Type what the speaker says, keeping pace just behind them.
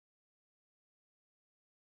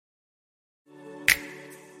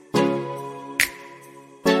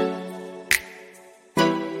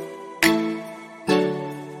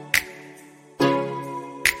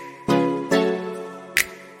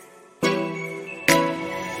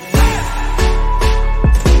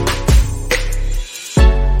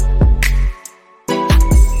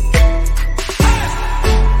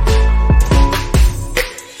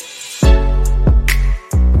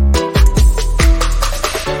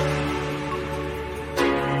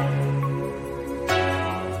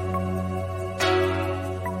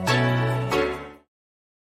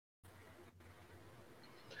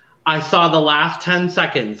I saw the last 10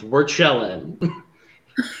 seconds. We're chilling.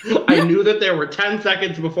 I knew that there were 10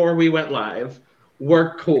 seconds before we went live.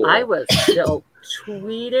 We're cool. I was still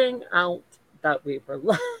tweeting out that we were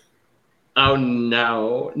live. Oh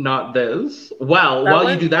no, not this. Well, That while you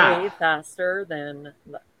went do that, way faster than.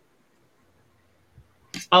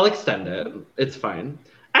 I'll extend it. It's fine.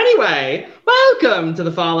 Anyway, welcome to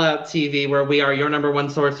the Fallout TV, where we are your number one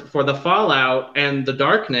source for the fallout and the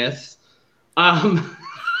darkness of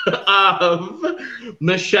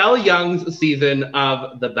Michelle Young's season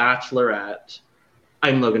of The Bachelorette.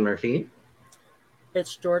 I'm Logan Murphy.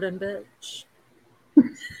 It's Jordan, bitch.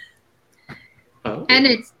 Oh. And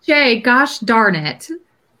it's Jay, gosh darn it.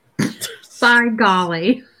 By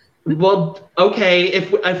golly. Well, okay,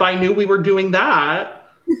 if I knew we were doing that.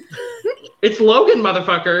 It's Logan,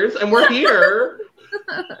 motherfuckers, and we're here.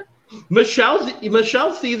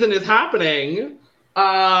 Michelle's season is happening.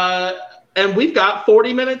 And we've got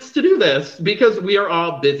 40 minutes to do this because we are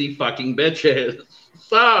all busy fucking bitches.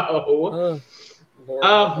 So,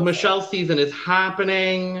 Michelle's season is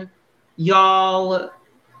happening. Y'all,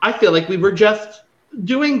 I feel like we were just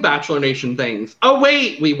doing Bachelor Nation things. Oh,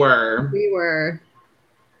 wait, we were. We were.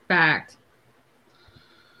 Fact.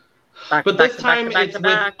 But this time it's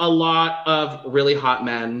with a lot of really hot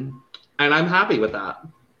men, and I'm happy with that.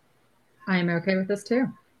 I am okay with this too.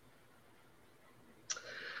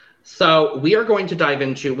 So we are going to dive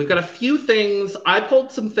into, we've got a few things. I pulled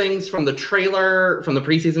some things from the trailer, from the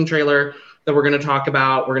preseason trailer that we're going to talk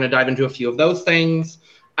about. We're going to dive into a few of those things.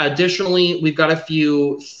 Additionally, we've got a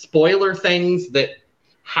few spoiler things that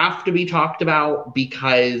have to be talked about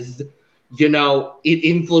because, you know, it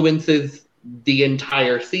influences the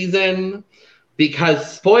entire season. Because,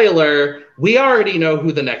 spoiler, we already know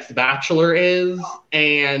who the next Bachelor is,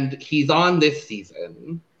 and he's on this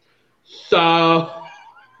season. So,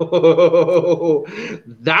 that's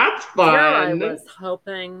fun. Yeah, I was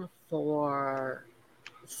hoping for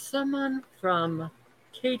someone from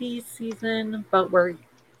Katie's season, but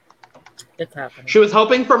it's happening. She was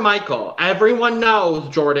hoping for Michael. Everyone knows,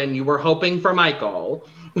 Jordan, you were hoping for Michael.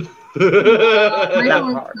 Michael is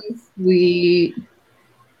so sweet.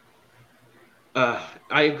 I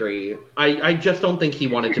agree. I just don't think he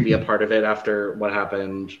wanted to be a part of it after what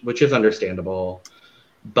happened, which is understandable.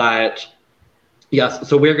 But yes,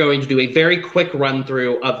 so we're going to do a very quick run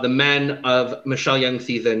through of the men of Michelle Young's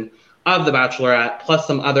season of The Bachelorette, plus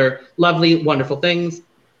some other lovely, wonderful things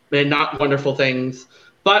and not wonderful things.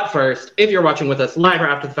 But first, if you're watching with us live or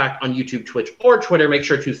after the fact on YouTube, Twitch, or Twitter, make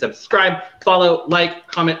sure to subscribe, follow, like,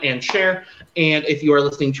 comment, and share. And if you are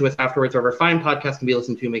listening to us afterwards, wherever fine podcast can be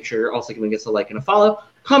listened to, make sure you're also giving us a like and a follow,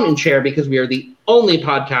 comment, and share, because we are the only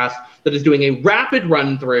podcast that is doing a rapid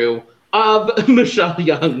run-through of Michelle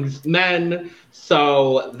Young's men.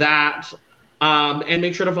 So that, and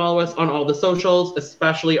make sure to follow us on all the socials,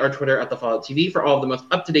 especially our Twitter at The Fallout TV for all of the most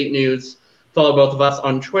up-to-date news. Follow both of us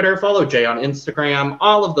on Twitter. Follow Jay on Instagram.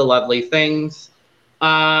 All of the lovely things.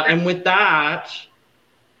 And with that,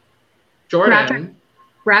 Jordan.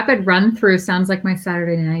 Rapid run through sounds like my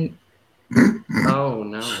Saturday night. Oh,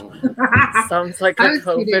 no. Sounds like a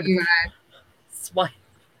COVID swipe.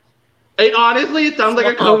 Honestly, it sounds like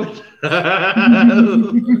a COVID.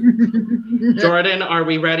 Jordan, are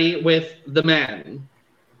we ready with the men?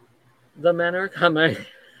 The men are coming.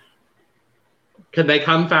 Can they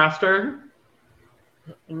come faster?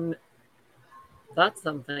 That's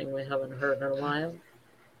something we haven't heard in a while.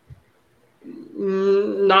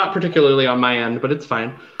 Not particularly on my end, but it's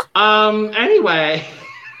fine. Anyway,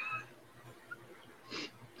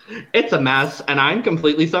 it's a mess, and I'm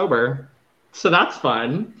completely sober, so that's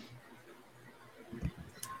fun.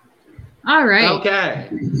 All right. Okay.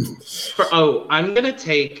 I'm gonna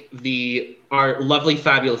take our lovely,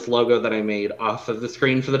 fabulous logo that I made off of the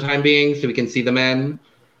screen for the time being, so we can see the men.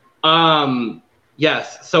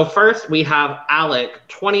 Yes. So first we have Alec,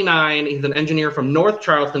 29. He's an engineer from North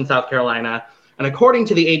Charleston, South Carolina. And according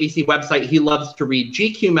to the ABC website, he loves to read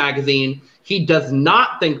GQ magazine. He does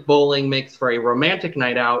not think bowling makes for a romantic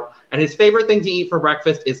night out. And his favorite thing to eat for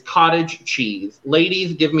breakfast is cottage cheese.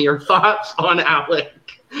 Ladies, give me your thoughts on Alec.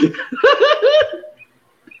 Cottage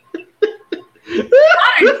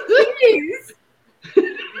cheese.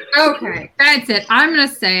 Okay, that's it. I'm going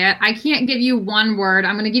to say it. I can't give you one word.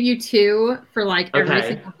 I'm going to give you two for like every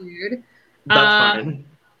single dude. That's fine.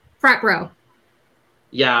 Frat bro.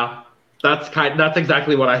 Yeah, that's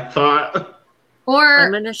exactly what I thought. Or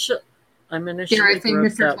I'm initially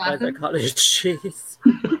grossed out by the cottage cheese.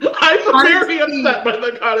 I'm very upset by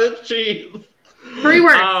the cottage cheese. 3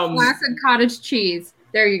 words. Flaccid cottage cheese.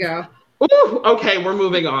 There you go. Ooh, okay, we're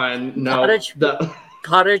moving on. No.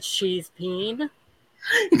 Cottage cheese peen.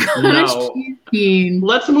 No.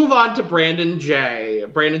 Let's move on to Brandon J.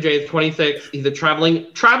 Brandon J is 26. He's a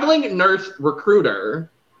traveling nurse recruiter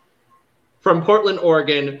from Portland,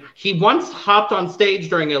 Oregon. He once hopped on stage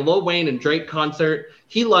during a Lil Wayne and Drake concert.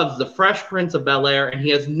 He loves the Fresh Prince of Bel-Air, and he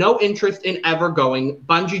has no interest in ever going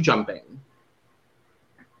bungee jumping.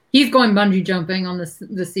 He's going bungee jumping on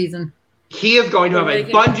this season. He is going to have a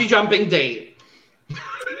bungee jumping date.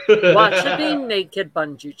 Watch it be naked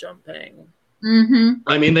bungee jumping. Mm-hmm.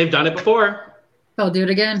 I mean, they've done it before. They'll do it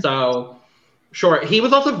again. So, sure. He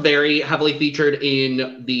was also very heavily featured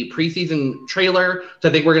in the preseason trailer. So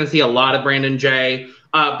I think we're going to see a lot of Brandon J.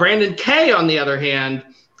 Brandon K, on the other hand,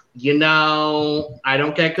 I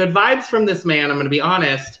don't get good vibes from this man. I'm going to be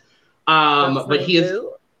honest. But he is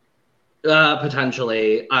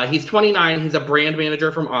potentially. He's 29. He's a brand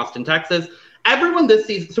manager from Austin, Texas. Everyone this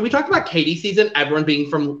season. So we talked about Katie's season. Everyone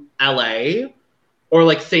being from LA or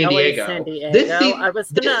like San Diego. San Diego. This season, I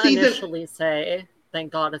was going to initially say,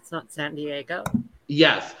 thank God it's not San Diego.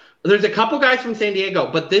 Yes. There's a couple guys from San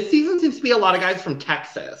Diego, but this season seems to be a lot of guys from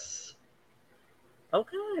Texas.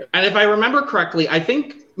 Okay. And if I remember correctly, I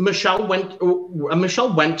think Michelle went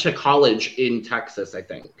to college in Texas, I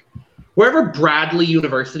think. Wherever Bradley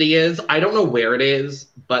University is, I don't know where it is,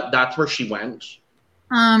 but that's where she went.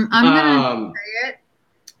 I'm gonna say it.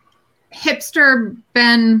 Hipster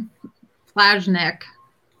Ben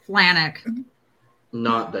Flanagan.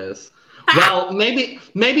 Not this. Well,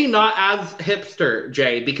 maybe not as hipster,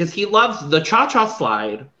 Jay, because he loves the cha-cha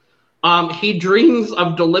slide. He dreams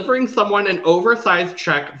of delivering someone an oversized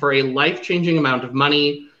check for a life-changing amount of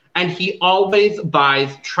money, and he always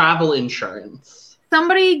buys travel insurance.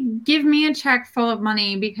 Somebody give me a check full of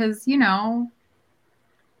money because,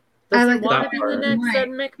 I like want to be the next Ed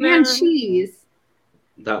McMahon. And cheese.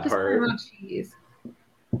 That part. Cheese.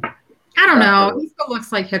 I don't know. He still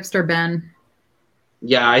looks like hipster Ben.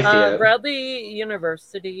 Yeah, I see it. Bradley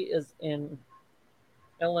University is in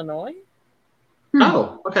Illinois.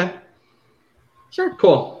 Oh, okay. Sure.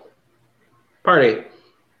 Cool. Party.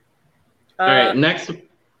 All right, next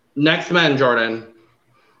men, Jordan.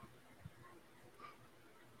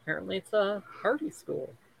 Apparently it's a party school.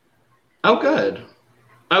 Oh, good.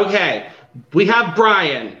 Okay, we have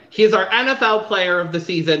Brian. He is our NFL player of the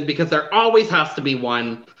season because there always has to be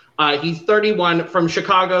one. He's 31 from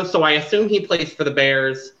Chicago, so I assume he plays for the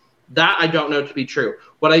Bears. That I don't know to be true.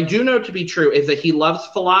 What I do know to be true is that he loves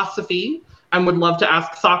philosophy and would love to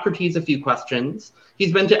ask Socrates a few questions.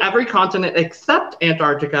 He's been to every continent except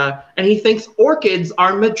Antarctica, and he thinks orchids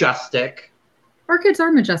are majestic. Orchids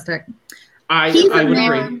are majestic. I would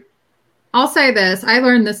agree. I'll say this. I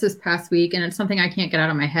learned this past week, and it's something I can't get out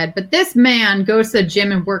of my head. But this man goes to the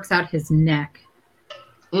gym and works out his neck.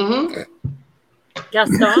 Mm-hmm.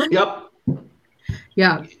 Gaston? Yep.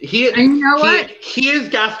 Yeah. He is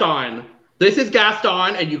Gaston. This is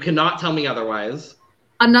Gaston, and you cannot tell me otherwise.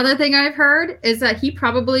 Another thing I've heard is that he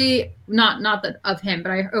probably, not that of him,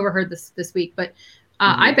 but I overheard this week, but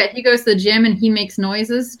I bet he goes to the gym and he makes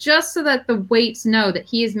noises just so that the weights know that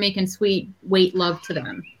he is making sweet weight love to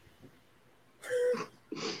them.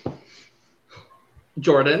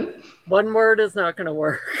 Jordan? One word is not going to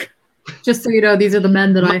work. Just so you know, these are the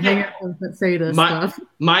men that I hang out with that say this stuff.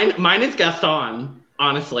 Mine is Gaston,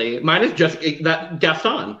 honestly. Mine is just that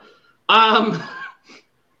Gaston.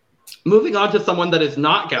 Moving on to someone that is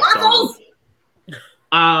not Gaston.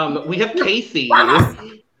 We have Casey.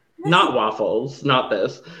 Not waffles, not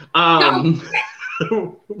this. I'm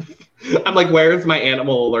like, where's my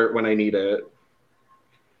animal alert when I need it?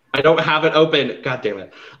 I don't have it open. God damn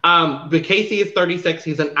it. But Casey is 36.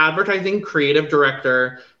 He's an advertising creative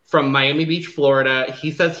director from Miami Beach, Florida.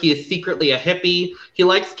 He says he is secretly a hippie. He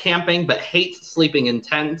likes camping, but hates sleeping in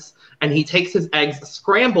tents. And he takes his eggs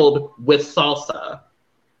scrambled with salsa.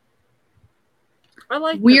 I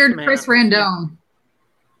like weird Chris Randone.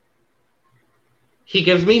 He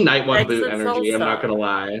gives me night one boot energy. Salsa. I'm not gonna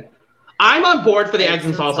lie. I'm on board for the eggs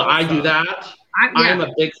and salsa. I do that. I'm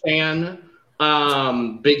a big fan.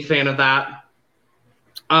 Big fan of that.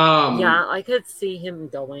 Yeah, I could see him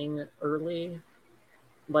going early.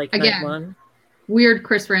 Like again, one. Weird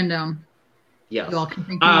Chris Randone. Yes. You all can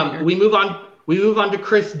think we move on to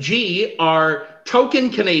Chris G, our token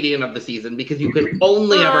Canadian of the season, because you can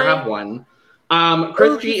only ever have one.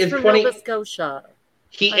 Chris G is 20. Nova Scotia.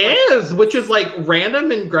 He is, which is like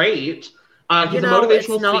random and great. He's a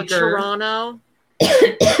motivational it's not speaker. Toronto.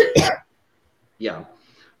 Yeah.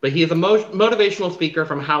 But he is a motivational speaker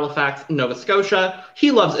from Halifax, Nova Scotia. He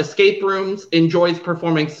loves escape rooms, enjoys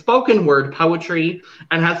performing spoken word poetry,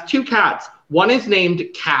 and has 2 cats. One is named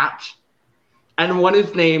Cat, and one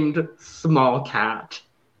is named Small Cat.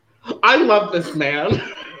 I love this man.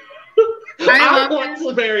 I want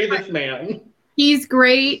to marry this man. He's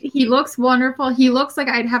great. He looks wonderful. He looks like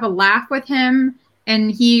I'd have a laugh with him,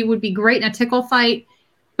 and he would be great in a tickle fight.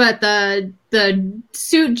 But the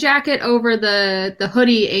suit jacket over the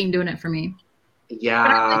hoodie ain't doing it for me.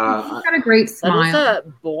 Yeah. He's got a great smile. That is a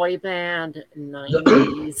boy band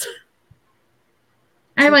 90s.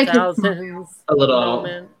 I like his a little.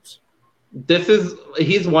 Moment.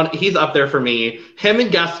 He's up there for me. Him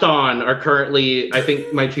and Gaston are currently, I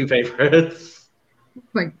think, my two favorites. Oh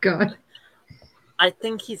my God. I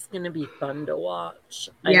think he's going to be fun to watch.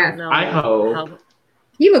 Yeah, I hope.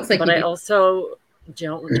 He looks like. But I also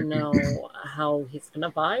don't know how he's going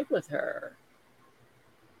to vibe with her.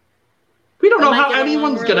 We don't know how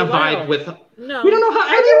anyone's going to vibe with her. No. We don't know how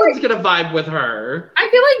anyone's going to vibe with her. I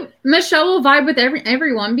feel like Michelle will vibe with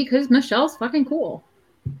everyone because Michelle's fucking cool.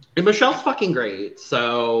 And Michelle's fucking great.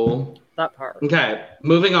 So. That part. Okay,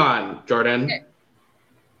 moving on, Jordan. Okay.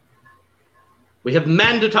 We have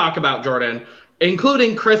men to talk about, Jordan,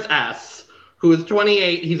 including Chris S., who is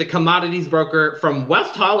 28. He's a commodities broker from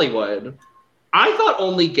West Hollywood. I thought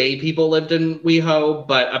only gay people lived in WeHo,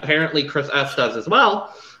 but apparently Chris S. does as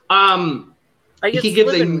well. I guess he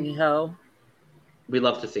gives in WeHo. We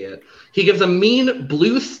love to see it. He gives a mean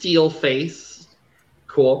blue steel face.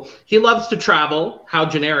 Cool. He loves to travel. How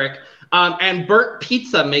generic. And burnt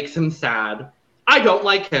pizza makes him sad. I don't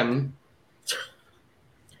like him.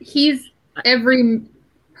 He's every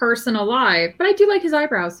person alive, but I do like his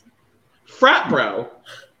eyebrows. Frat bro.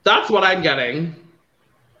 That's what I'm getting.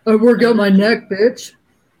 I work out my neck, bitch.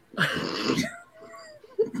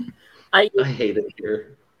 I hate it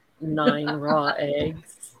here. 9 raw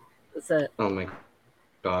eggs. Is it? Oh my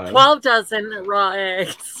God. 12 dozen raw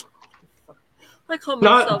eggs. I call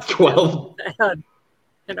myself not 12. I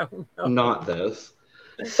don't know. Not this.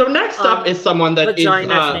 So next up is someone that is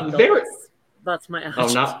very. That's my adjective.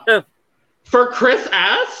 Oh, not for Chris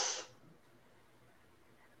S.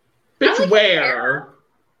 Bitch, where?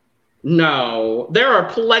 No, there are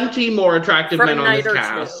plenty more attractive men on this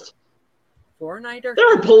cast. For a night or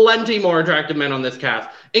there are plenty more attractive men on this cast,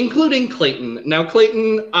 including Clayton. Now,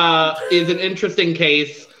 Clayton is an interesting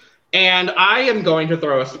case, and I am going to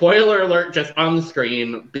throw a spoiler alert just on the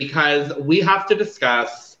screen because we have to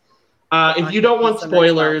discuss. If you don't want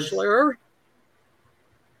spoilers,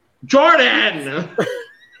 Jordan.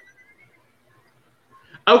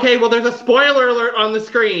 Okay, well, there's a spoiler alert on the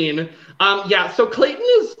screen. Yeah, so Clayton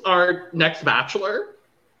is our next bachelor.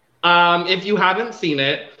 If you haven't seen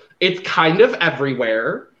it, it's kind of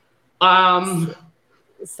everywhere.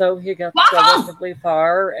 So he gets relatively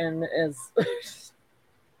far and is.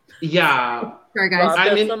 Yeah. Sorry, guys.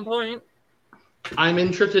 At some point. I'm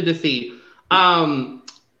interested to see.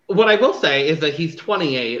 What I will say is that he's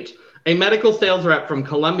 28, a medical sales rep from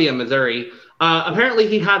Columbia, Missouri. Apparently,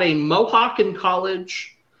 he had a mohawk in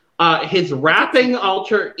college. His rapping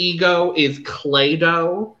alter ego is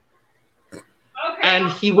Clay-Doh. Okay,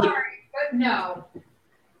 and he would. Sorry, but no.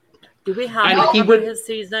 Do we have his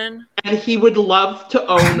season? And he would love to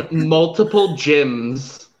own multiple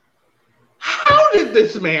gyms. How did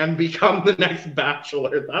this man become the next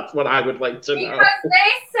bachelor? That's what I would like to know. Because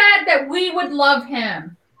they said that we would love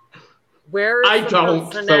him. Where is I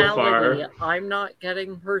don't so far. I'm not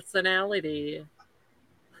getting personality.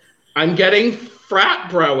 I'm getting frat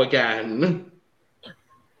bro again.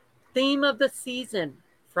 Theme of the season,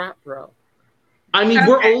 frat bro. I mean,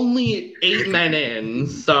 we're only 8 men in,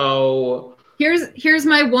 so... Here's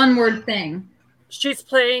my one-word thing. She's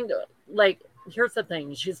playing, here's the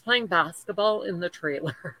thing. She's playing basketball in the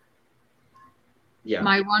trailer. Yeah.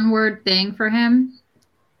 My one-word thing for him,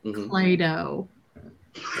 Play-Doh.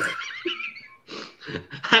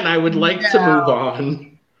 And I would like to move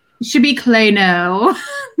on. It should be Clay-No.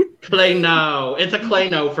 Clay-No. It's a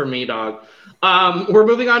Clay-No for me, dog. We're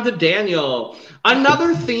moving on to Daniel.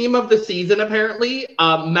 Another theme of the season, apparently,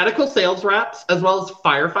 medical sales reps as well as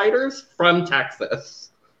firefighters from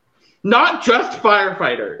Texas. Not just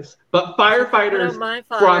firefighters, but firefighters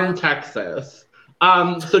from Texas.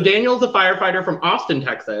 So Daniel's a firefighter from Austin,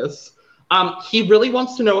 Texas. He really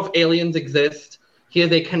wants to know if aliens exist. He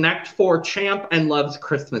is a Connect 4 champ and loves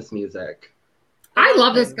Christmas music. I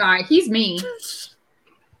love this guy. He's me.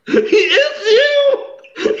 He is you!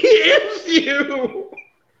 He is you!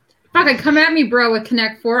 Fucking come at me, bro, with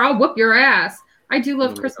Connect 4. I'll whoop your ass. I do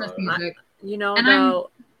love Christmas music.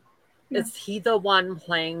 Is he the one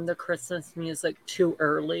playing the Christmas music too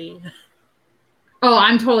early? Oh,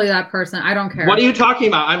 I'm totally that person. I don't care. What are you talking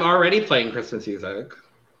about? I'm already playing Christmas music.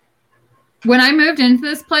 When I moved into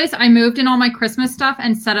this place, I moved in all my Christmas stuff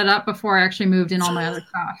and set it up before I actually moved in all my other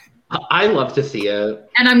stuff. I love to see it.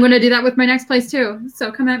 And I'm going to do that with my next place too.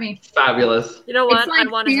 So come at me. Fabulous. You know what? It's like I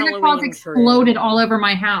want a Santa Halloween Claus exploded all over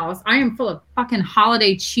my house. I am full of fucking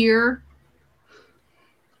holiday cheer.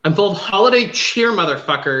 I'm full of holiday cheer,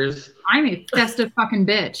 motherfuckers. I'm a festive fucking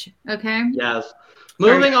bitch. Okay. Yes.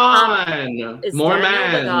 Moving on. Is More Daniel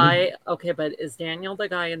men. the guy? Okay, but is Daniel the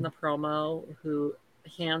guy in the promo who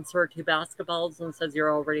hands her 2 basketballs and says,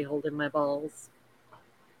 "You're already holding my balls"?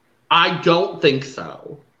 I don't think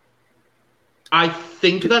so. I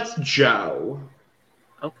think that's Joe.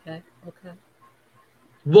 Okay.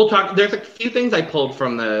 We'll talk. There's a few things I pulled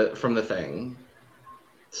from the thing.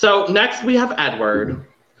 So next we have Edward.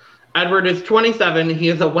 Edward is 27. He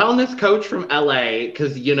is a wellness coach from LA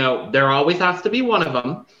because, you know, there always has to be one of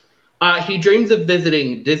them. He dreams of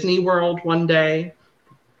visiting Disney World one day.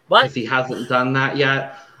 What? Because he hasn't done that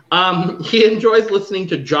yet. He enjoys listening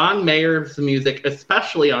to John Mayer's music,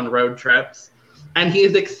 especially on road trips. And he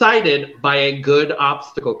is excited by a good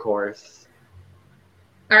obstacle course.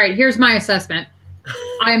 All right, here's my assessment.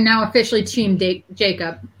 I am now officially Team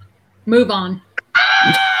Jacob. Move on.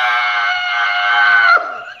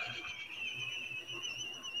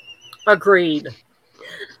 Agreed.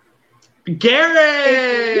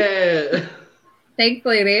 Garrett! Thanks,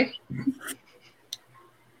 lady.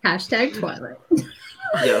 Hashtag Twilight.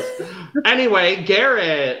 Yes. Anyway,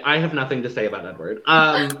 Garrett, I have nothing to say about Edward.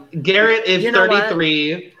 Garrett is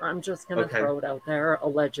 33. What? I'm just going to throw it out there.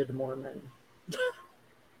 Alleged Mormon.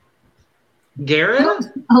 Garrett?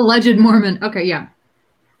 Alleged Mormon. Okay, yeah.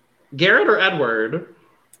 Garrett or Edward?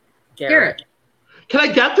 Garrett. Can I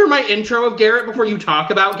get through my intro of Garrett before you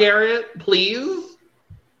talk about Garrett, please?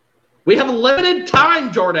 We have limited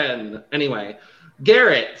time, Jordan. Anyway,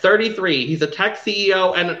 Garrett, 33. He's a tech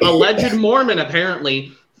CEO and an alleged Mormon,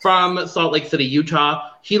 apparently, from Salt Lake City,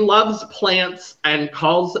 Utah. He loves plants and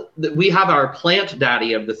we have our plant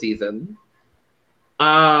daddy of the season.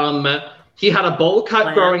 He had a bowl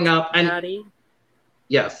cut growing up. Daddy?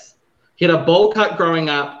 Yes. He had a bowl cut growing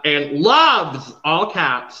up and loves, all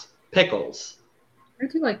caps, pickles. I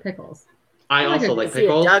do like pickles. I also like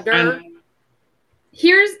pickles. And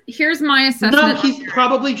here's my assessment. No, he's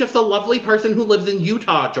probably just a lovely person who lives in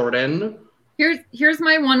Utah, Jordan. Here's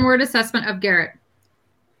my one-word assessment of Garrett.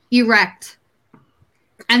 Erect.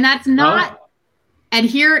 And that's not... Oh. And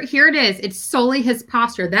here it is. It's solely his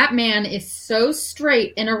posture. That man is so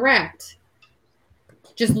straight and erect.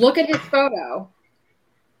 Just look at his photo.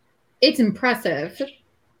 It's impressive.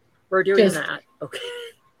 We're doing that. Okay.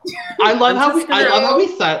 I love how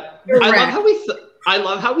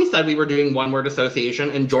we said we were doing one word association,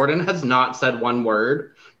 and Jordan has not said one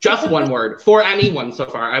word, just one word for anyone so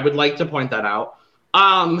far. I would like to point that out.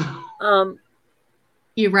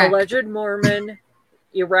 Erect. Alleged Mormon,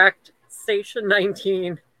 erect, station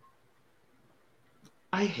 19.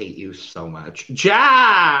 I hate you so much,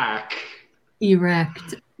 Jack.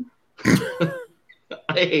 Erect.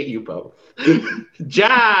 I hate you both,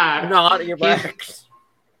 Jack. Not erect.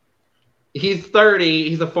 He's 30.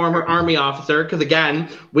 He's a former Army officer. Because again,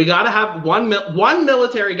 we got to have one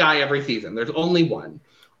military guy every season. There's only one.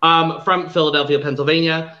 From Philadelphia,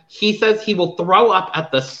 Pennsylvania. He says he will throw up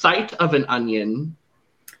at the sight of an onion.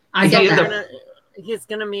 He's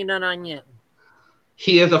gonna mean an onion.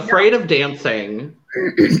 He is afraid of dancing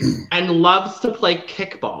and loves to play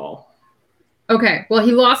kickball. Okay, well,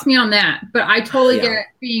 he lost me on that, but I totally get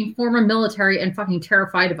being former military and fucking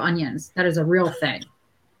terrified of onions. That is a real thing.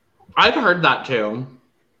 I've heard that too.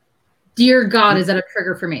 Dear God, is that a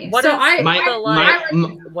trigger for me? What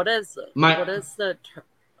is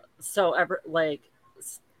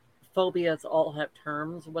phobias all have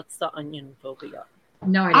terms. What's the onion phobia?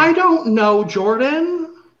 No idea. I don't know,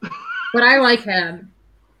 Jordan. But I like him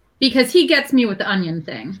because he gets me with the onion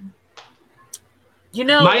thing. You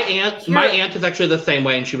know, my aunt is actually the same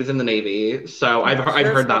way, and she was in the Navy, so I've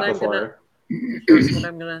heard that before. Here's what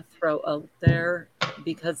I'm gonna throw out there,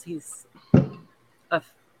 because he's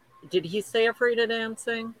did he say afraid of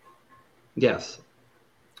dancing? Yes.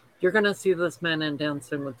 You're gonna see this man in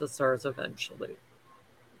Dancing with the Stars eventually.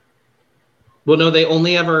 Well, no, they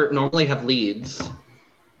only ever normally have leads.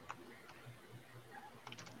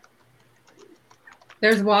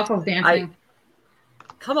 There's Waffles dancing.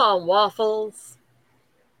 Come on, Waffles.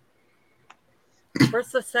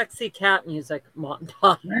 Where's the sexy cat music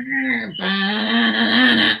montage?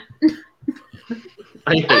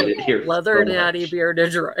 I hate it here. Leather Daddy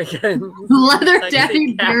Bearded Dragon. Leather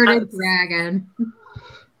Daddy Bearded Dragon.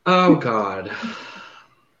 Oh, God.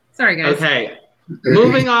 Sorry, guys. Okay.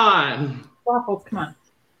 Moving on. Waffles, come on.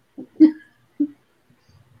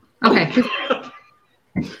 Okay.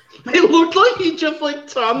 They look looked like he just like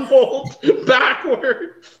tumbled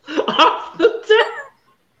backwards off the deck.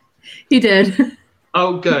 He did.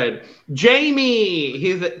 Oh, good. Jamie,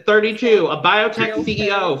 he's 32, a biotech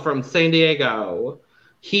CEO from San Diego.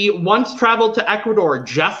 He once traveled to Ecuador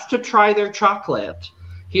just to try their chocolate.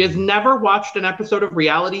 He has never watched an episode of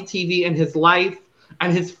reality TV in his life,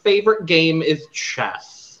 and his favorite game is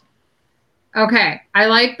chess. Okay, I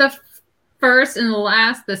like the first and the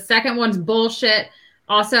last. The second one's bullshit.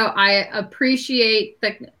 Also, I appreciate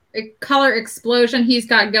the color explosion he's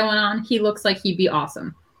got going on. He looks like he'd be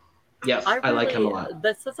awesome. Yes, I like him a lot.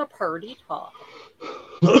 This is a party top.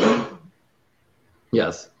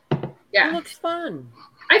 Yes. Yeah. It looks fun.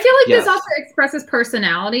 I feel like this also expresses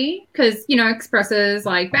personality because, expresses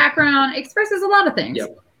like background, expresses a lot of things.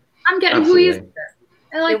 Yep. I'm getting who he is.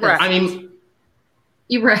 I like this. I mean,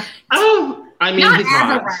 erect. Oh, I mean, he's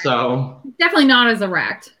not, so definitely not as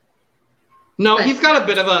erect. No, but he's got a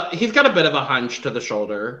bit of a hunch to the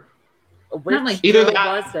shoulder. Like either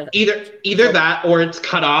that or it's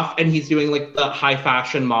cut off and he's doing like the high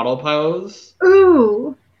fashion model pose.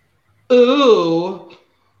 Ooh. Ooh.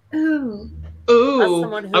 Ooh. Ooh. As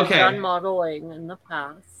someone who's done modeling in the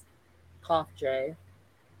past, cough Jay.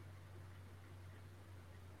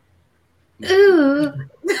 Ooh.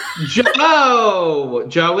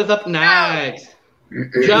 Joe is up next.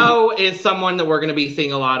 Joe is someone that we're going to be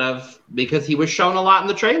seeing a lot of because he was shown a lot in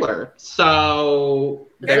the trailer. So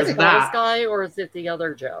there's is it that. This guy or is it the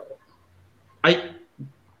other Joe?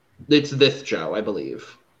 It's this Joe, I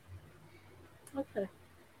believe. Okay.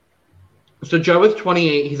 So Joe is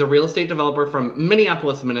 28. He's a real estate developer from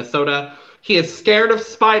Minneapolis, Minnesota. He is scared of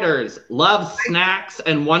spiders, loves snacks,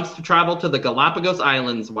 and wants to travel to the Galapagos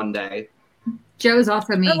Islands one day. Joe's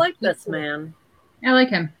also me. I like this man. I like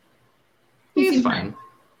him. He's fine.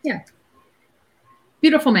 Yeah.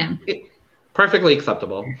 Beautiful man. Perfectly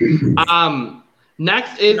acceptable.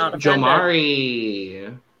 Next is Joe Mari.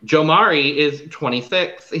 Joe Mari is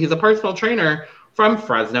 26. He's a personal trainer from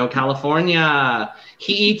Fresno, California.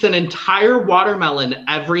 He eats an entire watermelon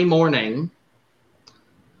every morning.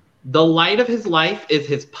 The light of his life is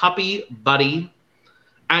his puppy, Buddy,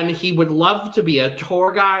 and he would love to be a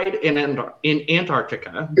tour guide in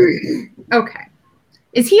Antarctica. Okay.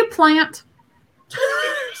 Is he a plant?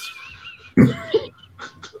 Who the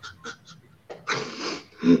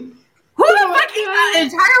fuck is that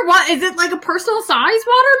entire what? Is it like a personal size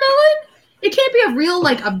watermelon? It can't be a real,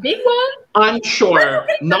 like a big one? Unsure.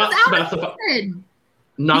 Not specified.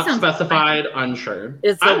 Not specified, unsure.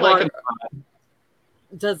 I like him.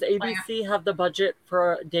 Does ABC have the budget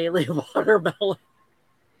for a daily watermelon?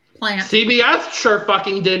 Plant. CBS sure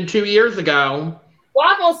fucking did 2 years ago.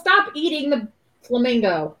 Waffle, stop eating the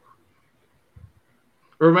flamingo.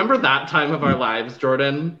 Remember that time of our lives,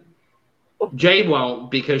 Jordan? Jay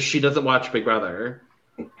won't because she doesn't watch Big Brother.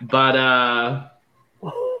 But oh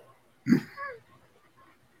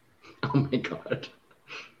my god.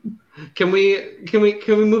 Can we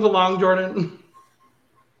move along, Jordan?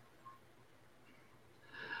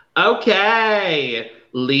 Okay.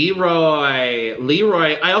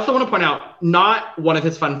 Leroy. I also want to point out, not one of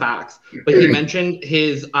his fun facts, but he mentioned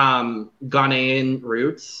his Ghanaian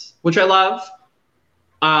roots, which I love.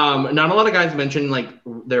 Not a lot of guys mention like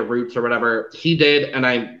their roots or whatever. He did, and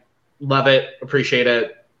I love it, appreciate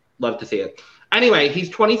it, love to see it. Anyway, he's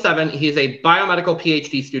 27. He's a biomedical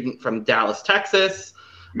PhD student from Dallas, Texas.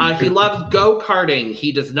 He loves go-karting.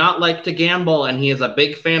 He does not like to gamble, and he is a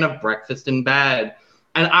big fan of breakfast in bed.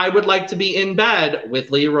 And I would like to be in bed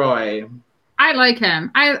with Leroy. I like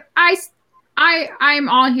him. I'm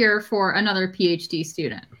all here for another PhD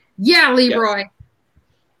student. Yeah, Leroy. Yes.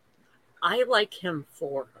 I like him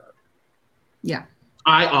for her. Yeah.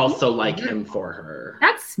 I also like him for her.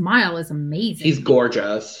 That smile is amazing. He's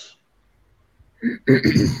gorgeous.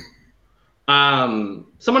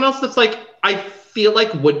 Someone else that's like, I feel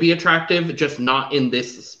like would be attractive, just not in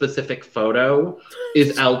this specific photo,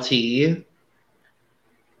 is LT.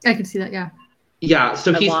 I can see that, yeah. Yeah,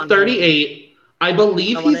 so he's 38. I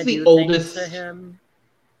believe he's the oldest.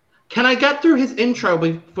 Can I get through his intro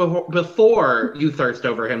before you thirst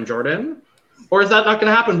over him, Jordan? Or is that not going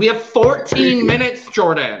to happen? We have 14 minutes,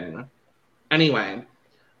 Jordan. Anyway,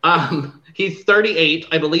 he's 38.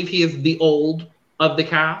 I believe he is the old of the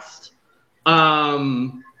cast.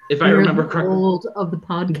 If I remember correctly. The old of the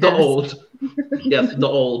podcast. The old. Yes, the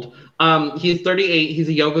old. He's 38. He's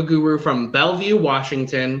a yoga guru from Bellevue,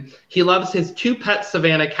 Washington. He loves his 2 pet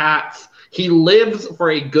Savannah cats. He lives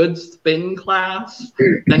for a good spin class.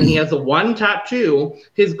 And he has 1 tattoo,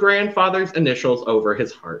 his grandfather's initials over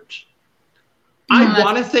his heart. I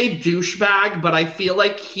want to say douchebag, but I feel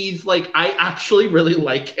like he's like, I actually really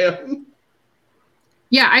like him.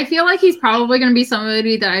 Yeah, I feel like he's probably going to be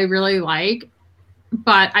somebody that I really like,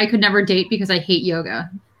 but I could never date because I hate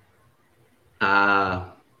yoga.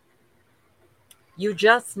 You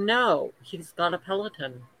just know he's got a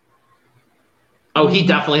Peloton. Oh, he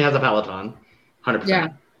definitely has a Peloton. 100%. Yeah.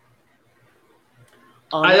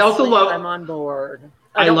 Honestly, I also love. I'm on board.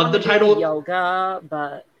 I don't love the wanna do title. yoga,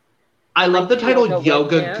 but I love the title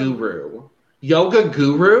Yoga Guru. Yoga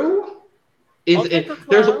Guru is it?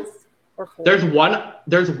 There's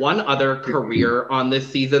one other career on this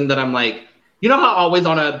season that I'm like, you know how always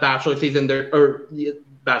on a Bachelor season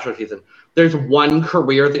there's one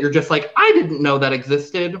career that you're just like, I didn't know that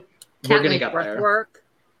existed. We're gonna get there.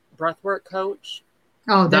 Breathwork coach.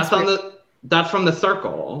 Oh, that's from The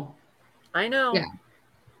Circle. I know. Yeah.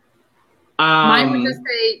 Mine would just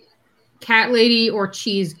say cat lady or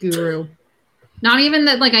cheese guru. Not even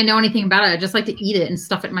that like I know anything about it. I just like to eat it and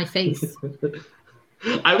stuff it in my face.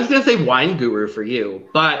 I was gonna say wine guru for you,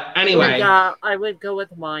 but anyway. Yeah, I would go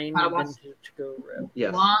with wine vintage guru.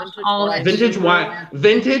 Yes. Vintage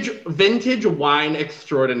wine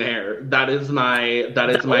extraordinaire. That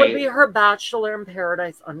would be her Bachelor in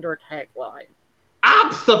Paradise under tagline.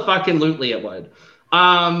 Abso-fucking-lutely it would.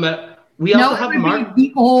 We also have Mark.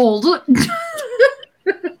 Be old.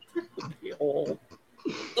 Be old.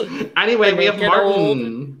 Anyway, we have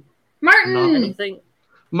Martin.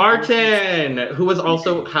 Martin, who was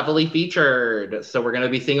also heavily featured. So we're going to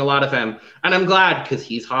be seeing a lot of him. And I'm glad because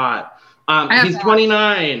he's hot. He's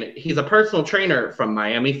 29. He's a personal trainer from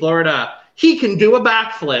Miami, Florida. He can do a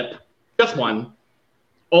backflip. Just one.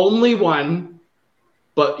 Only one.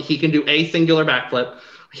 But he can do a singular backflip.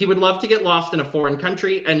 He would love to get lost in a foreign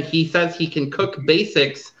country. And he says he can cook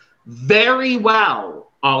basics very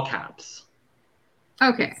well. All caps.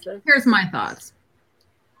 Okay, here's my thoughts.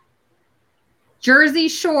 Jersey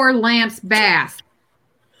Shore Lance Bass.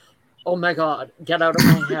 Oh my God, get out of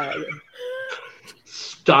my head.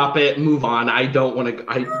 Stop it, move on. I don't want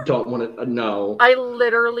to know. I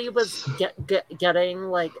literally was getting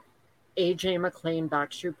like AJ McLean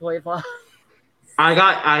Backstreet Boy vibes.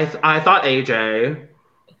 I thought AJ.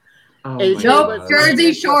 Oh nope,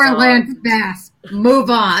 Jersey Shore Lance Bass. Move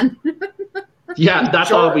on. Yeah,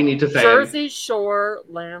 that's all we need to say. Jersey Shore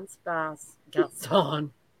Lance Bass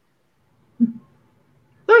Gaston.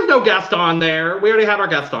 There's no Gaston there. We already had our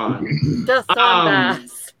Gaston. Gaston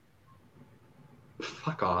Bass.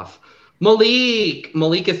 Fuck off.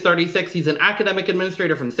 Malik is 36. He's an academic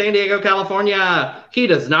administrator from San Diego, California. He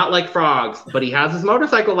does not like frogs, but he has his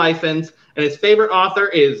motorcycle license, and his favorite author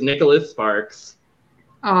is Nicholas Sparks.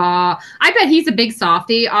 I bet he's a big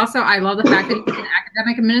softie. Also, I love the fact that he's in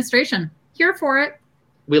academic administration. Here for it.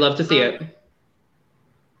 We love to see it.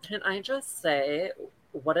 Can I just say,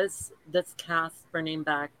 what is this cast bringing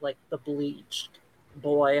back, like the bleached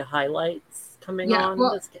boy highlights coming on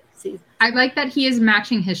this season? I like that he is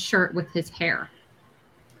matching his shirt with his hair.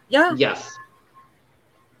 Yeah. Yes.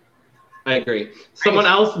 I agree. Someone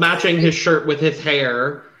else matching his shirt with his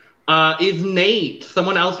hair is Nate.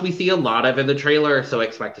 Someone else we see a lot of in the trailer, so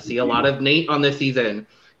expect to see a lot of Nate on this season.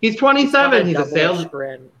 He's 27. He's a sales...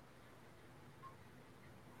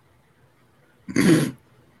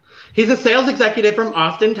 He's a sales executive from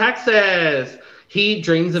Austin, Texas. He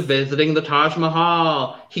dreams of visiting the Taj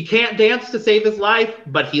Mahal. He can't dance to save his life,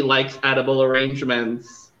 but he likes edible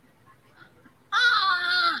arrangements.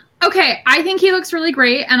 Okay, I think he looks really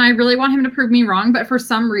great, and I really want him to prove me wrong, but for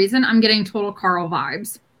some reason, I'm getting total Carl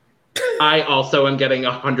vibes. I also am getting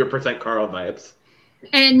 100% Carl vibes.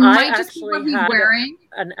 And might just be what he's wearing.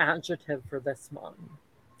 An adjective for this one.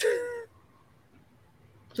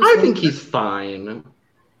 I think he's fine.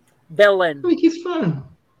 Villain. I think he's fine.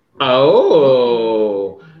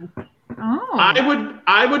 Oh.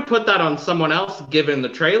 I would put that on someone else given the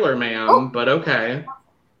trailer, ma'am, but okay.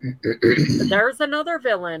 There's another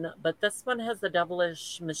villain, but this one has a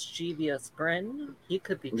devilish, mischievous grin. He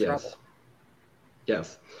could be trouble.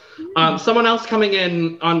 Yes. Someone else coming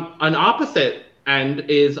in on an opposite end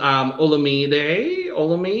is Olamide.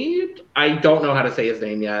 I don't know how to say his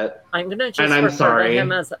name yet. I'm going to just refer to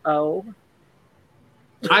him as O.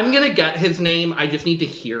 I'm going to get his name. I just need to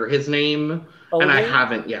hear his name, and I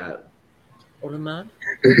haven't yet.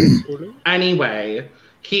 Anyway,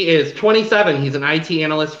 he is 27. He's an IT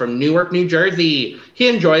analyst from Newark, New Jersey. He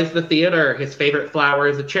enjoys the theater. His favorite flower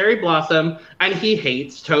is a cherry blossom, and he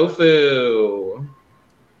hates tofu.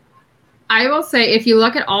 I will say, if you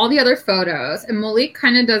look at all the other photos, and Malik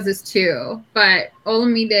kind of does this too, but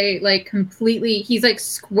Olamide, like, completely, he's like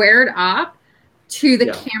squared up to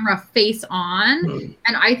the camera face on.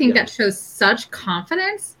 And I think that shows such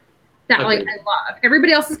confidence that like I love.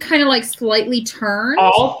 Everybody else is kind of like slightly turned.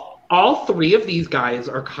 All all three of these guys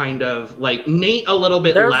are kind of like Nate a little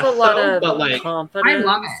bit There's less a lot so, of but like confidence I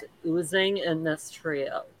love oozing in this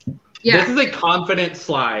trio. Yeah. this is a confident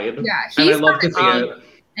slide. Yeah, and I he's love to see got it.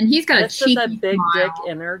 And he's got This a cheeky is a big smile. dick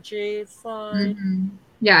energy slide. Mm-hmm.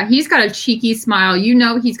 Yeah, he's got a cheeky smile. You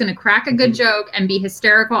know he's going to crack a good joke and be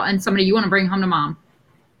hysterical and somebody you want to bring home to mom.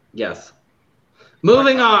 Yes.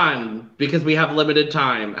 Moving on, because we have limited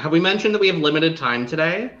time. Have we mentioned that we have limited time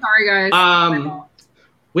today? Sorry, guys.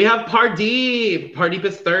 We have Pardeep. Pardeep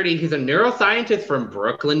is 30. He's a neuroscientist from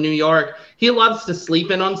Brooklyn, New York. He loves to sleep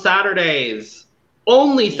in on Saturdays.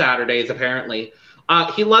 Only Saturdays, apparently.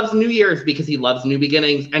 He loves New Year's because he loves new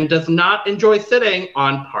beginnings and does not enjoy sitting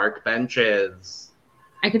on park benches.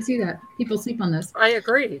 I could see that. People sleep on this. I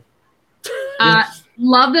agree.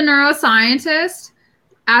 Love the neuroscientist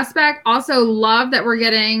aspect. Also love that we're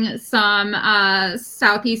getting some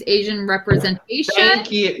Southeast Asian representation.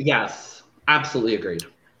 Thank you. Yes, absolutely agreed.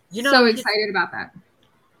 You know, so excited about that.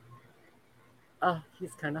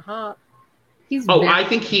 He's kind of hot. I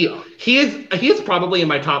think he is probably in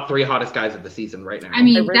my top 3 hottest guys of the season right now. I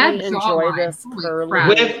mean, I really enjoy this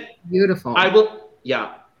curly. Beautiful.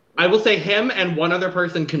 I will say him and one other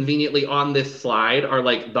person conveniently on this slide are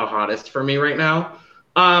like the hottest for me right now.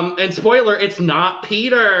 And spoiler, it's not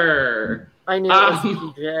Peter. I knew it was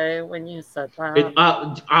PJ when you said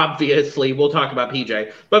that. Obviously, we'll talk about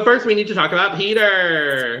PJ. But first, we need to talk about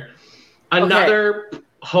Peter. Another,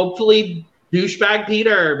 hopefully, douchebag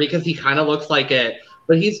Peter, because he kind of looks like it.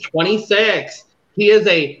 But he's 26. He is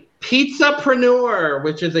a pizzapreneur,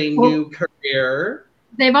 which is a new career.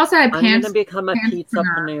 They've also had I'm going to become a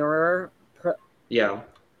pizzapreneur. Yeah.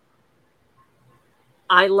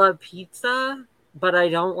 I love pizza, but I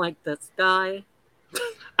don't like this guy.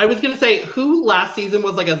 I was going to say, who last season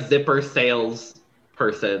was like a zipper sales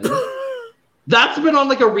person? That's been on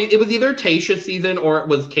like it was either Tayshia's season or it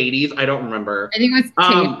was Katie's. I don't remember. I think it was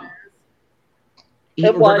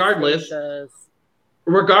Tayshia's.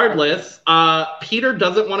 Regardless, Peter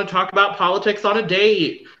doesn't want to talk about politics on a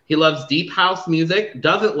date. He loves deep house music,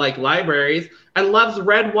 doesn't like libraries, and loves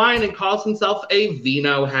red wine and calls himself a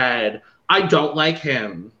vino head. I don't like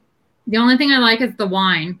him. The only thing I like is the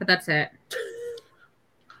wine, but that's it.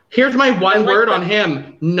 Here's my one word on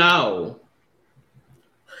him. No.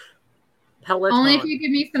 Peloton. Only if you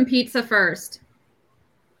give me some pizza first.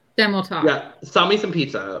 Then we'll talk. Yeah, sell me some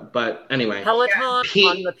pizza. But anyway. Peloton on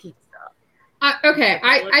the pizza. Okay,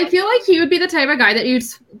 I feel like he would be the type of guy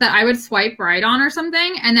that I would swipe right on or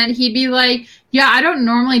something, and then he'd be like, "Yeah, I don't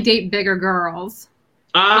normally date bigger girls."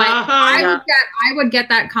 I would get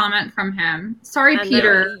that comment from him. Sorry, and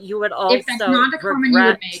Peter. You would also if that's not a comment you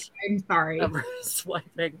would make. I'm sorry.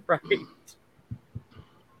 Swiping right.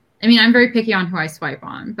 I mean, I'm very picky on who I swipe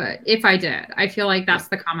on, but if I did, I feel like that's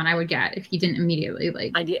the comment I would get if he didn't immediately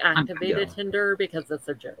like. I deactivated Tinder because it's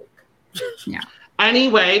a joke. Yeah.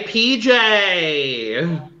 Anyway, PJ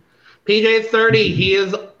is 30. He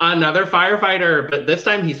is another firefighter, but this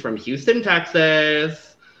time he's from Houston,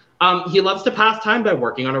 Texas. He loves to pass time by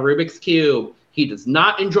working on a Rubik's Cube. He does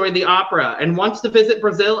not enjoy the opera and wants to visit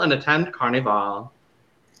Brazil and attend Carnival.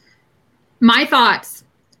 My thoughts.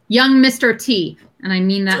 Young Mr. T. And I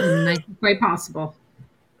mean that in the nicest way possible.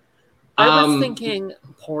 I was thinking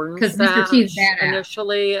porn because Mr. T's badass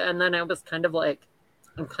initially, and then I was kind of like,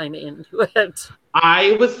 I'm kind of into it.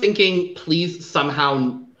 I was thinking, please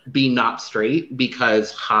somehow be not straight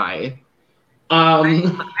because hi.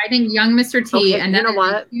 I think young Mr. T, and then you know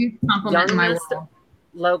what? Compliment young my Mr.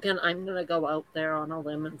 Logan, I'm gonna go out there on a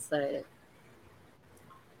limb and say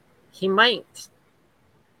he might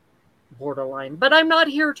borderline, but I'm not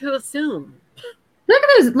here to assume.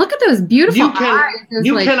 Look at those beautiful eyes.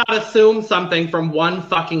 You cannot assume something from one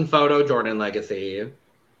fucking photo, Jordan Legacy.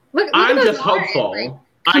 I'm just hopeful.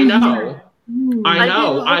 Like, I know.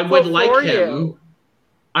 I would like him.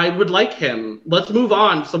 I would like him. Let's move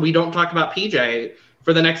on so we don't talk about PJ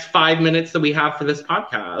for the next 5 minutes that we have for this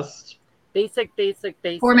podcast. Basic.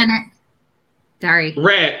 4 minutes. Sorry.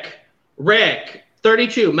 Rick,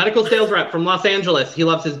 32, medical sales rep from Los Angeles. He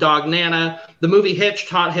loves his dog, Nana. The movie Hitch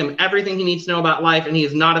taught him everything he needs to know about life, and he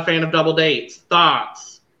is not a fan of double dates.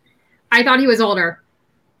 Thoughts? I thought he was older.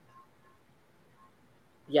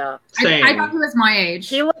 Yeah. Same. I thought he was my age.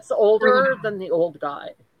 He looks older than the old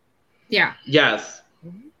guy. Yeah. Yes.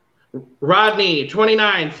 Rodney,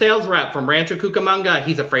 29, sales rep from Rancho Cucamonga.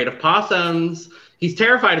 He's afraid of possums. He's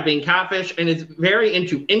terrified of being catfish and is very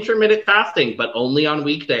into intermittent fasting, but only on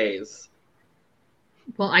weekdays.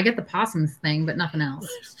 Well, I get the possums thing, but nothing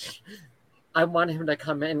else. I want him to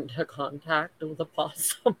come into contact with a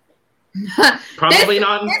possum. Probably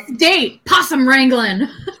not. This date, possum wrangling.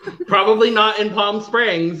 Probably not in Palm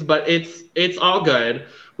Springs, but it's all good.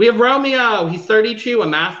 We have Romeo. He's 32, a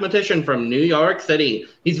mathematician from New York City.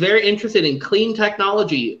 He's very interested in clean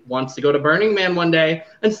technology, wants to go to Burning Man one day,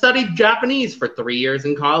 and studied Japanese for 3 years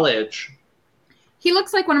in college. He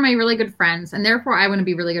looks like one of my really good friends, and therefore I want to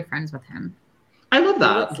be really good friends with him. I love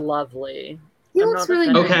that. He looks lovely. He looks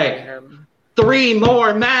really good. Okay. 3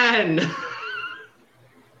 more men.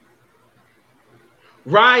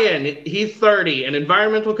 Ryan, he's 30, an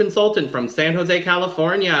environmental consultant from San Jose,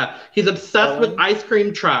 California. He's obsessed with ice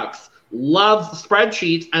cream trucks, loves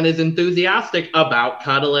spreadsheets, and is enthusiastic about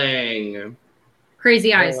cuddling.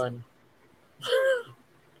 Crazy eyes.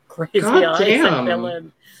 Crazy God eyes.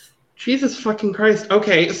 Damn. Jesus fucking Christ.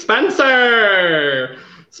 Okay, Spencer.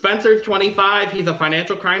 Spencer's 25. He's a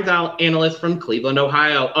financial crimes analyst from Cleveland,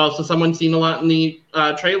 Ohio. Also, someone seen a lot in the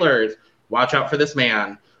trailers. Watch out for this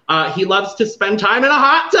man. He loves to spend time in a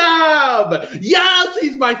hot tub. Yes,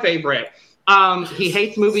 he's my favorite. He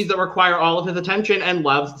hates movies that require all of his attention and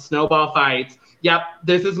loves snowball fights. Yep,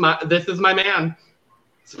 this is my man.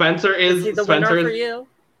 Spencer is the winner for you?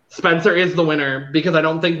 Spencer is the winner because I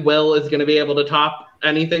don't think Will is going to be able to top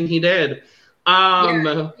anything he did.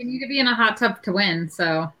 Yeah, you need to be in a hot tub to win.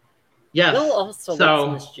 So yes. Will also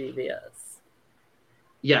looks mischievous.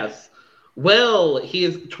 Yes. Will, he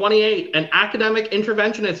is 28, an academic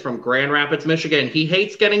interventionist from Grand Rapids, Michigan. He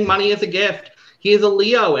hates getting money as a gift. He is a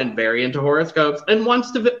Leo and very into horoscopes and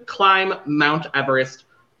wants to climb Mount Everest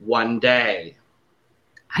one day.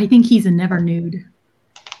 I think he's a never nude.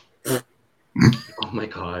 Oh my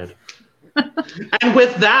God. And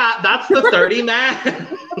with that, that's the 30 men.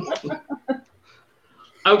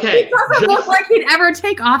 Okay. He doesn't look like he'd ever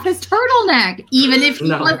take off his turtleneck, even if he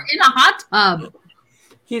was in a hot tub.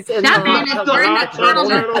 He's in that man is wearing a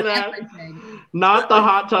turtleneck. Not the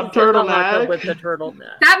hot tub turtleneck. With the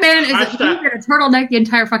turtleneck. That man is he's been a turtleneck the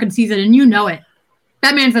entire fucking season, and you know it.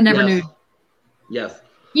 That man's a never nude. Yes.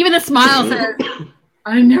 Even the smile says,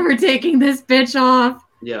 "I'm never taking this bitch off."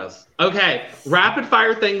 Yes. Okay. Rapid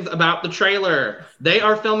fire things about the trailer. They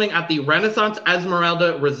are filming at the Renaissance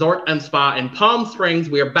Esmeralda Resort and Spa in Palm Springs.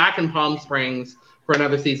 We are back in Palm Springs for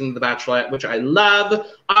another season of The Bachelorette, which I love.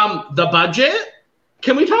 The budget.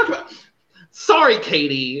 Can we talk about? Sorry,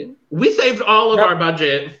 Katie. We saved all of our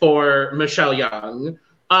budget for Michelle Young.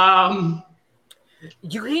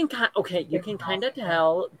 You can kind of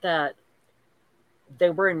tell that they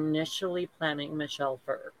were initially planning Michelle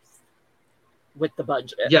first with the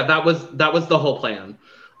budget. Yeah, that was the whole plan.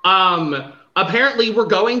 Apparently, we're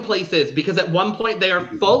going places because at one point they are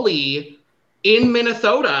fully in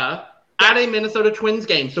Minnesota at a Minnesota Twins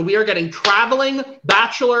game. So we are getting traveling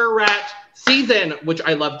Bachelorette season, which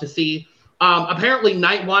I love to see. Apparently,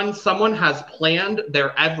 night 1, someone has planned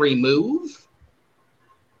their every move.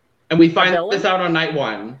 And we find this out on night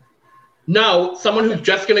 1. No, someone who's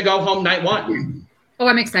just going to go home night 1. Oh,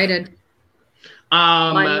 I'm excited.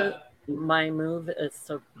 My move is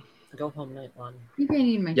to go home night 1.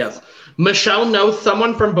 Yes. Michelle knows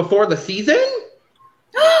someone from before the season?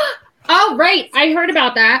 Oh, right. I heard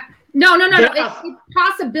about that. No. It's a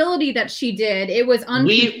possibility that she did. It was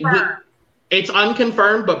unconfirmed. It's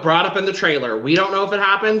unconfirmed, but brought up in the trailer. We don't know if it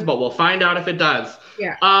happens, but we'll find out if it does.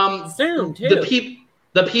 Yeah. Soon, too.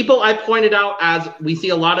 The people I pointed out as we see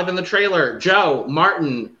a lot of in the trailer: Joe,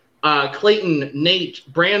 Martin, Clayton, Nate,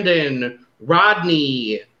 Brandon,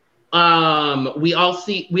 Rodney. We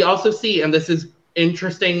also see, and this is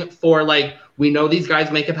interesting for we know these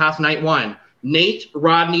guys make it past night 1. Nate,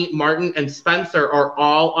 Rodney, Martin, and Spencer are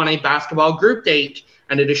all on a basketball group date,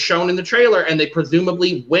 and it is shown in the trailer, and they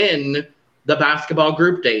presumably win the basketball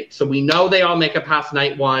group date. So we know they all make it past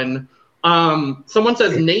night 1. Someone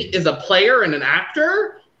says Nate is a player and an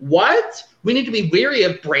actor. What? We need to be weary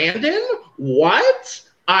of Brandon? What?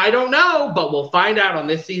 I don't know, but we'll find out on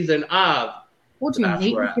this season of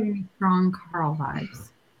Nate was giving me strong Carl vibes.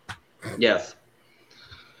 Yes.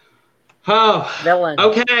 Oh, villain.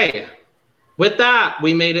 Okay. With that,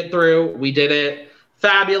 we made it through. We did it.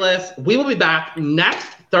 Fabulous. We will be back next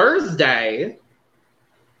Thursday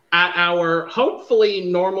at our hopefully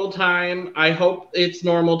normal time. I hope it's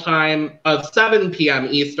normal time of 7 p.m.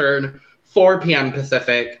 Eastern, 4 p.m.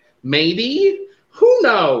 Pacific. Maybe? Who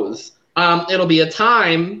knows? It'll be a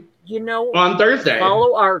time on Thursday.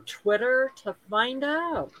 Follow our Twitter to find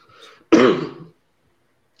out.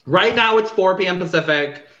 Right now it's 4 p.m.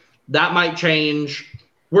 Pacific. That might change.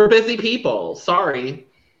 We're busy people. Sorry.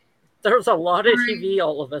 There's a lot of TV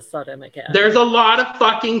all of a sudden again. There's a lot of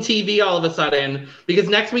fucking TV all of a sudden because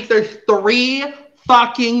next week there's 3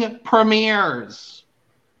 fucking premieres.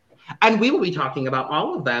 And we will be talking about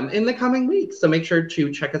all of them in the coming weeks. So make sure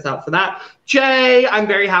to check us out for that. Jay, I'm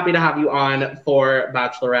very happy to have you on for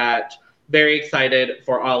Bachelorette. Very excited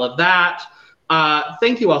for all of that.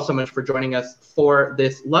 Thank you all so much for joining us for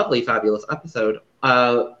this lovely, fabulous episode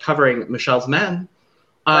covering Michelle's Men.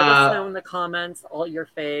 Let us know in the comments all your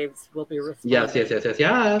faves. Will be responding. Yes.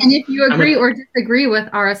 And if you agree or disagree with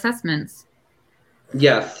our assessments.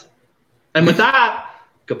 Yes. And with that,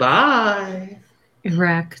 goodbye.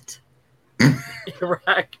 Erect.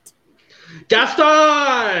 Erect.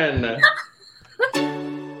 Gaston!